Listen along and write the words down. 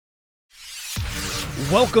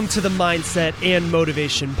Welcome to the Mindset and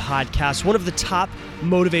Motivation Podcast, one of the top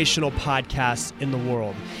motivational podcasts in the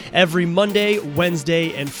world. Every Monday,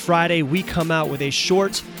 Wednesday, and Friday, we come out with a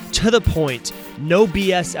short, to the point, no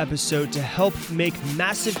BS episode to help make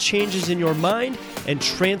massive changes in your mind and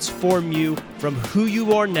transform you from who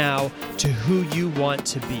you are now to who you want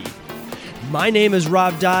to be. My name is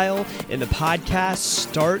Rob Dial, and the podcast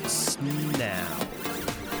starts now.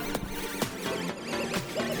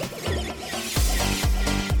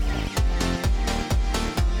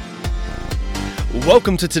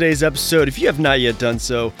 Welcome to today's episode. If you have not yet done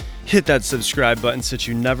so, hit that subscribe button so that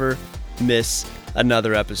you never miss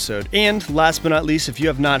another episode. And last but not least, if you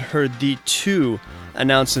have not heard the two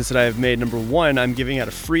announcements that I have made, number one, I'm giving out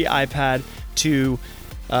a free iPad to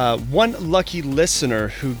one lucky listener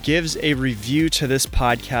who gives a review to this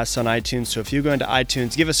podcast on iTunes. So if you go into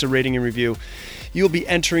iTunes, give us a rating and review, you'll be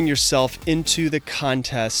entering yourself into the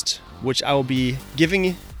contest, which I will be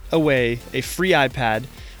giving away a free iPad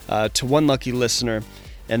to one lucky listener,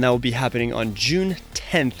 and that will be happening on June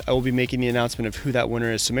 10th. I will be making the announcement of who that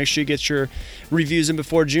winner is. So make sure you get your reviews in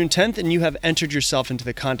before June 10th, and you have entered yourself into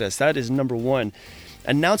the contest. That is number one.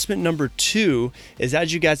 Announcement number two is,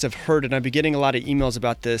 as you guys have heard, and I've been getting a lot of emails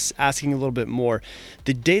about this, asking a little bit more.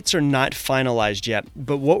 The dates are not finalized yet,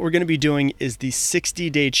 but what we're going to be doing is the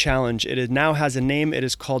 60-day challenge. Now has a name. It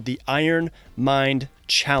is called the Iron Mind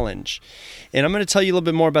Challenge. And I'm going to tell you a little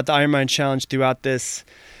bit more about the Iron Mind Challenge throughout this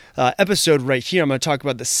episode right here. I'm going to talk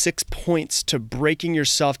about the 6 points to breaking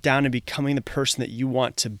yourself down and becoming the person that you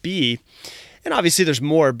want to be. And obviously there's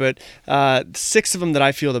more, but 6 of them that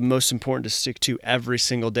I feel the most important to stick to every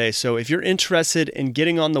single day. So if you're interested in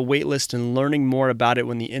getting on the wait list and learning more about it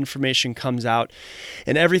when the information comes out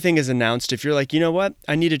and everything is announced, if you're like, you know what,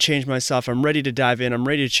 I need to change myself, I'm ready to dive in, I'm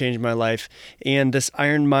ready to change my life, and this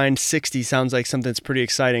Iron Mind 60 sounds like something that's pretty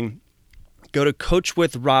exciting, go to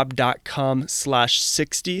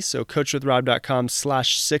coachwithrob.com/60. So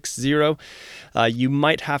coachwithrob.com/60. You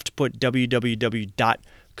might have to put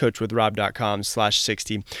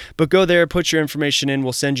www.coachwithrob.com/60. But go there, put your information in.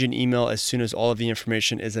 We'll send you an email as soon as all of the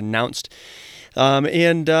information is announced.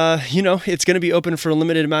 It's going to be open for a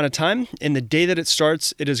limited amount of time. And the day that it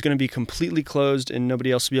starts, it is going to be completely closed and nobody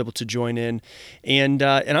else will be able to join in. And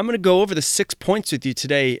I'm going to go over the 6 points with you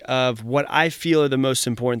today of what I feel are the most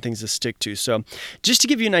important things to stick to. So just to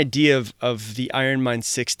give you an idea of the Iron Mind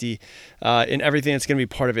 60 and everything that's going to be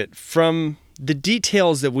part of it, from the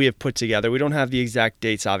details that we have put together, we don't have the exact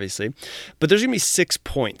dates, obviously, but there's going to be 6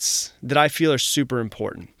 points that I feel are super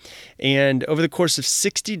important. And over the course of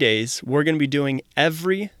 60 days, we're going to be doing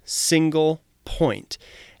every single point,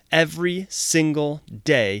 every single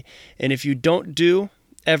day. And if you don't do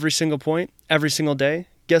every single point, every single day,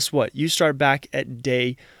 guess what? You start back at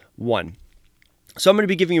day 1. So I'm going to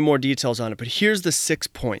be giving you more details on it, but here's the 6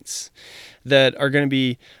 points that are going to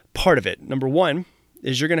be part of it. Number 1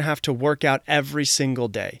 is you're going to have to work out every single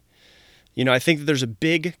day. You know, I think that there's a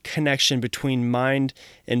big connection between mind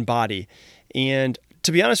and body. And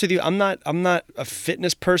to be honest with you, I'm not a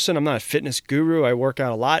fitness person. I'm not a fitness guru. I work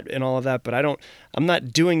out a lot and all of that, but I'm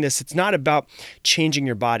not doing this. It's not about changing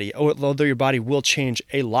your body, although your body will change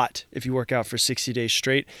a lot if you work out for 60 days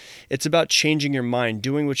straight. It's about changing your mind,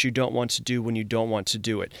 doing what you don't want to do when you don't want to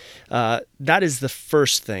do it. That is the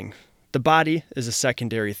first thing. The body is a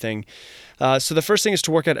secondary thing. So the first thing is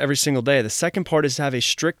to work out every single day. The second part is to have a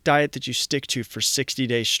strict diet that you stick to for 60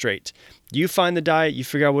 days straight. You find the diet, you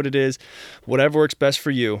figure out what it is, whatever works best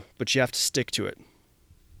for you, but you have to stick to it.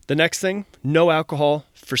 The next thing, no alcohol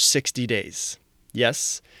for 60 days.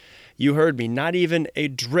 Yes, you heard me, not even a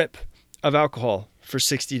drip of alcohol for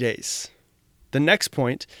 60 days. The next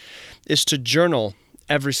point is to journal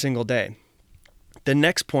every single day. The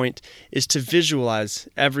next point is to visualize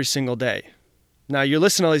every single day. Now, you're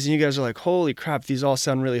listening to all these and you guys are like, holy crap, these all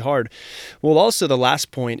sound really hard. Well, also the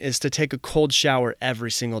last point is to take a cold shower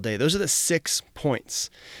every single day. Those are the 6 points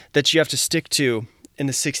that you have to stick to in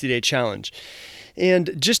the 60-day challenge.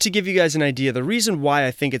 And just to give you guys an idea, the reason why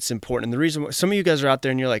I think it's important, and the reason why some of you guys are out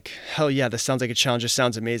there and you're like, hell yeah, this sounds like a challenge. This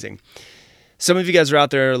sounds amazing. Some of you guys are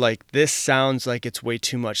out there like, this sounds like it's way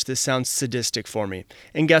too much. This sounds sadistic for me.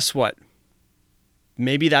 And guess what?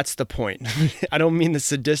 Maybe that's the point. I don't mean the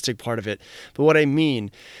sadistic part of it, but what I mean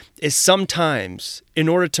is sometimes in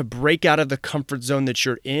order to break out of the comfort zone that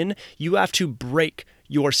you're in, you have to break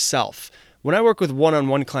yourself. When I work with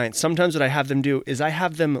one-on-one clients, sometimes what I have them do is I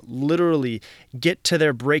have them literally get to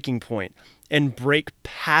their breaking point and break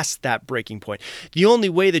past that breaking point. The only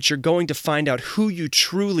way that you're going to find out who you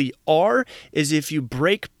truly are is if you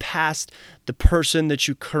break past the person that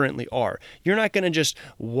you currently are. You're not going to just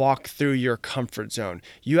walk through your comfort zone.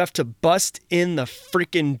 You have to bust in the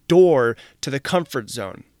freaking door to the comfort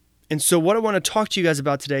zone. And so what I want to talk to you guys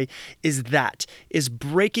about today is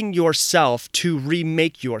breaking yourself to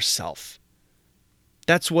remake yourself.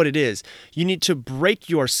 That's what it is. You need to break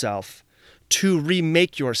yourself to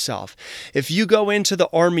remake yourself. If you go into the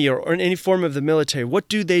army or in any form of the military, what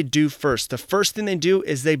do they do first? The first thing they do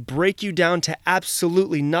is they break you down to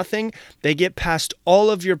absolutely nothing. They get past all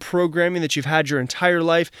of your programming that you've had your entire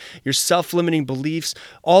life, your self-limiting beliefs,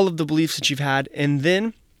 all of the beliefs that you've had, and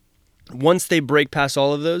then once they break past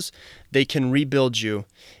all of those, they can rebuild you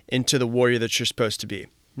into the warrior that you're supposed to be.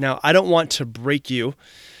 Now, I don't want to break you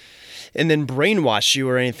and then brainwash you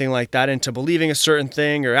or anything like that into believing a certain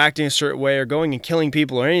thing or acting a certain way or going and killing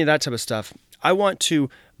people or any of that type of stuff. I want to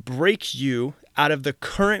break you out of the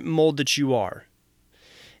current mold that you are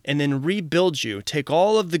and then rebuild you, take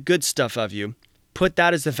all of the good stuff of you, put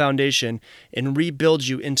that as the foundation, and rebuild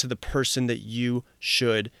you into the person that you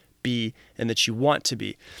should be and that you want to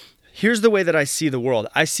be. Here's the way that I see the world.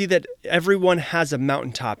 I see that everyone has a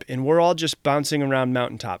mountaintop and we're all just bouncing around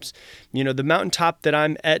mountaintops. You know, the mountaintop that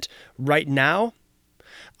I'm at right now,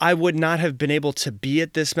 I would not have been able to be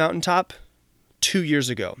at this mountaintop 2 years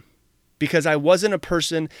ago because I wasn't a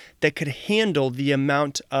person that could handle the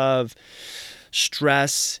amount of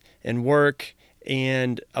stress and work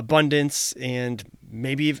and abundance and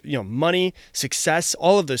maybe, money, success,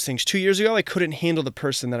 all of those things. 2 years ago, I couldn't handle the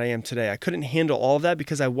person that I am today. I couldn't handle all of that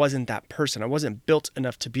because I wasn't that person. I wasn't built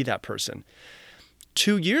enough to be that person.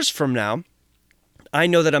 2 years from now, I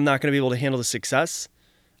know that I'm not going to be able to handle the success.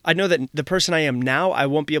 I know that the person I am now, I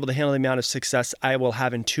won't be able to handle the amount of success I will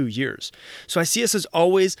have in 2 years. So I see us as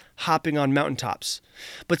always hopping on mountaintops.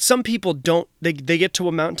 But some people don't, they get to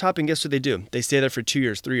a mountaintop and guess what they do? They stay there for 2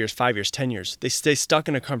 years, 3 years, 5 years, 10 years. They stay stuck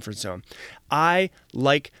in a comfort zone. I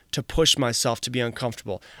like to push myself to be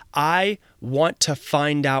uncomfortable. I want to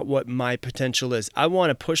find out what my potential is. I want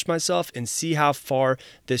to push myself and see how far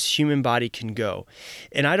this human body can go.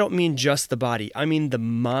 And I don't mean just the body. I mean the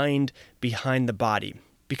mind behind the body.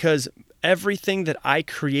 Because everything that I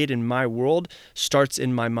create in my world starts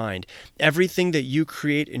in my mind. Everything that you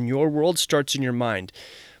create in your world starts in your mind.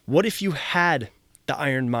 What if you had the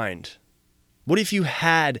iron mind? What if you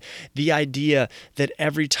had the idea that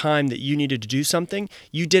every time that you needed to do something,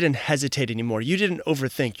 you didn't hesitate anymore. You didn't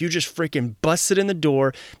overthink. You just freaking busted in the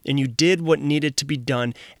door and you did what needed to be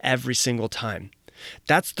done every single time.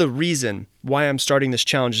 That's the reason why I'm starting this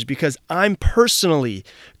challenge is because I'm personally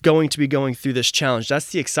going to be going through this challenge.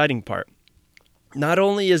 That's the exciting part. Not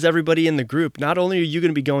only is everybody in the group, not only are you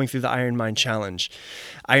going to be going through the Iron Mind Challenge,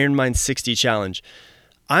 Iron Mind 60 Challenge,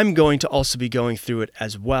 I'm going to also be going through it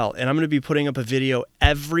as well. And I'm going to be putting up a video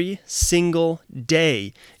every single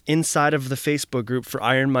day inside of the Facebook group for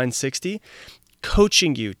Iron Mind 60,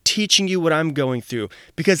 coaching you, teaching you what I'm going through,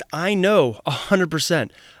 because I know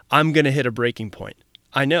 100% I'm going to hit a breaking point.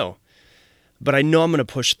 I know. But I know I'm going to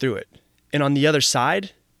push through it. And on the other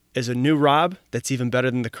side is a new Rob that's even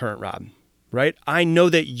better than the current Rob, right? I know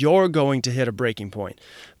that you're going to hit a breaking point.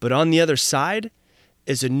 But on the other side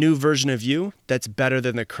is a new version of you that's better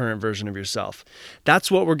than the current version of yourself.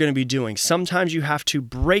 That's what we're going to be doing. Sometimes you have to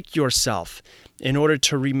break yourself in order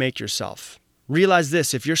to remake yourself. Realize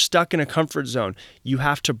this, if you're stuck in a comfort zone, you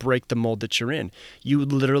have to break the mold that you're in. You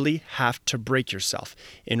literally have to break yourself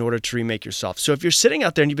in order to remake yourself. So if you're sitting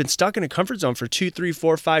out there and you've been stuck in a comfort zone for 2, 3,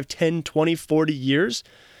 4, 5, 10, 20, 40 years,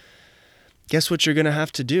 guess what you're going to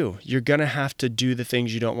have to do? You're going to have to do the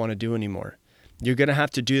things you don't want to do anymore. You're going to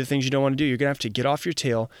have to do the things you don't want to do. You're going to have to get off your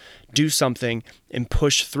tail, do something, and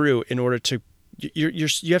push through in order to, you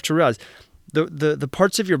have to realize the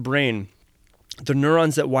parts of your brain, the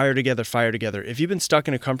neurons that wire together, fire together. If you've been stuck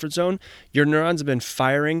in a comfort zone, your neurons have been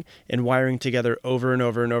firing and wiring together over and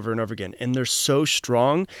over and over and over again. And they're so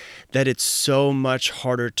strong that it's so much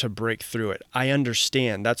harder to break through it. I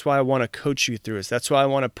understand. That's why I want to coach you through this. That's why I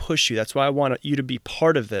want to push you. That's why I want you to be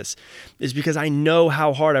part of this, is because I know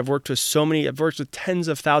how hard I've worked with tens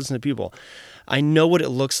of thousands of people. I know what it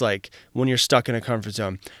looks like when you're stuck in a comfort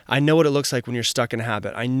zone. I know what it looks like when you're stuck in a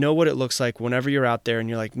habit. I know what it looks like whenever you're out there and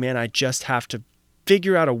you're like, man, I just have to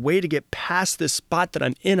figure out a way to get past this spot that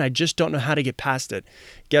I'm in. I just don't know how to get past it.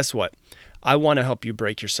 Guess what? I want to help you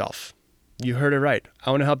break yourself. You heard it right.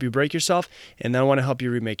 I want to help you break yourself, and then I want to help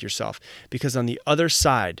you remake yourself. Because on the other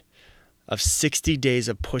side of 60 days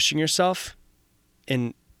of pushing yourself,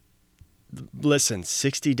 and listen,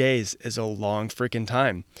 60 days is a long freaking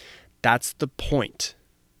time. That's the point.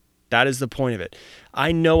 That is the point of it.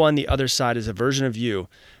 I know on the other side is a version of you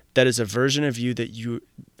that is a version of you that you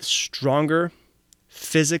stronger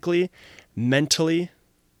physically, mentally,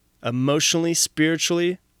 emotionally,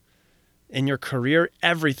 spiritually, in your career,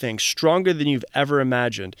 everything stronger than you've ever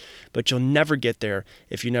imagined. But you'll never get there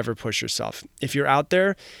if you never push yourself. If you're out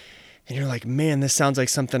there and you're like, man, this sounds like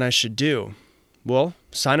something I should do. Well,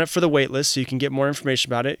 sign up for the waitlist so you can get more information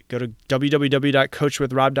about it. Go to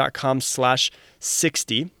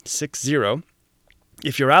www.coachwithrob.com/60.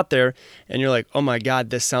 If you're out there and you're like, oh my God,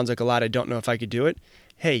 this sounds like a lot, I don't know if I could do it.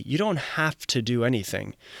 Hey, you don't have to do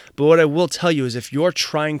anything. But what I will tell you is if you're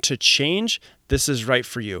trying to change, this is right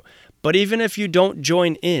for you. But even if you don't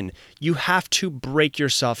join in, you have to break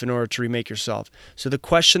yourself in order to remake yourself. So the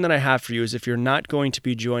question that I have for you is if you're not going to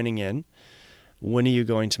be joining in, when are you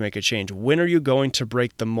going to make a change? When are you going to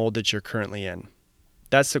break the mold that you're currently in?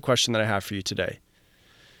 That's the question that I have for you today.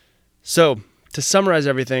 So to summarize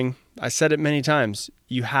everything, I said it many times,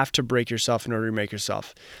 you have to break yourself in order to remake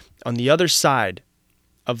yourself. On the other side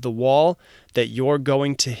of the wall that you're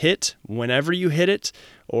going to hit, whenever you hit it,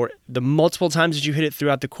 or the multiple times that you hit it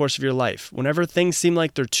throughout the course of your life, whenever things seem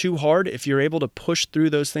like they're too hard, if you're able to push through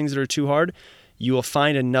those things that are too hard, you will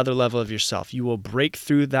find another level of yourself. You will break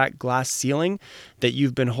through that glass ceiling that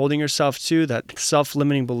you've been holding yourself to, that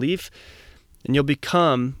self-limiting belief, and you'll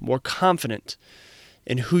become more confident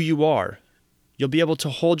in who you are. You'll be able to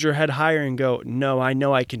hold your head higher and go, no, I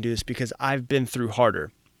know I can do this because I've been through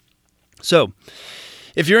harder. So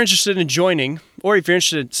if you're interested in joining, or if you're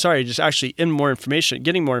interested, just actually in more information,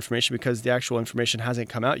 getting more information because the actual information hasn't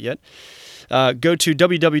come out yet, go to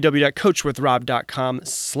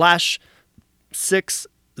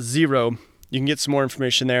www.coachwithrob.com/60. You can get some more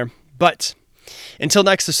information there. But until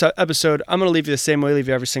next episode, I'm going to leave you the same way I leave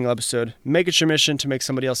you every single episode. Make it your mission to make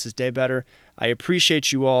somebody else's day better. I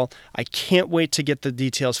appreciate you all. I can't wait to get the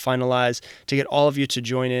details finalized, to get all of you to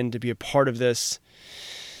join in, to be a part of this.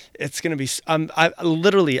 It's going to be, I'm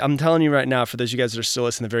telling you right now, for those of you guys that are still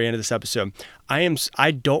listening to the very end of this episode,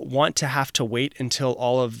 I don't want to have to wait until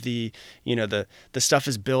all of the stuff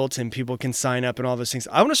is built and people can sign up and all those things.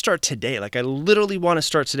 I want to start today. Like I literally want to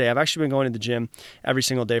start today. I've actually been going to the gym every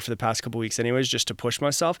single day for the past couple of weeks anyways, just to push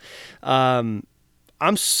myself. I'm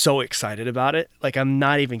so excited about it. Like I'm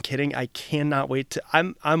not even kidding. I cannot wait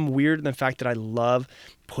I'm weird in the fact that I love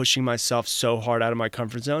pushing myself so hard out of my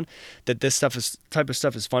comfort zone that this type of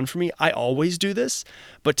stuff is fun for me. I always do this,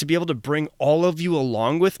 but to be able to bring all of you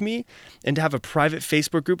along with me and to have a private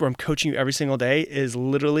Facebook group where I'm coaching you every single day is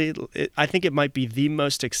literally, I think it might be the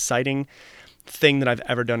most exciting thing that I've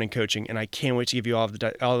ever done in coaching. And I can't wait to give you all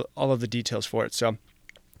of the details for it. So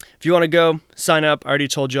if you want to go, sign up. I already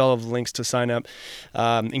told you all of the links to sign up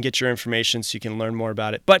and get your information so you can learn more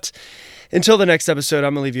about it. But until the next episode,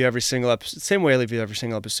 I'm going to leave you every single episode, same way I leave you every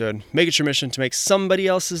single episode. Make it your mission to make somebody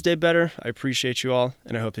else's day better. I appreciate you all,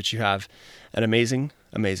 and I hope that you have an amazing,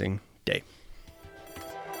 amazing day.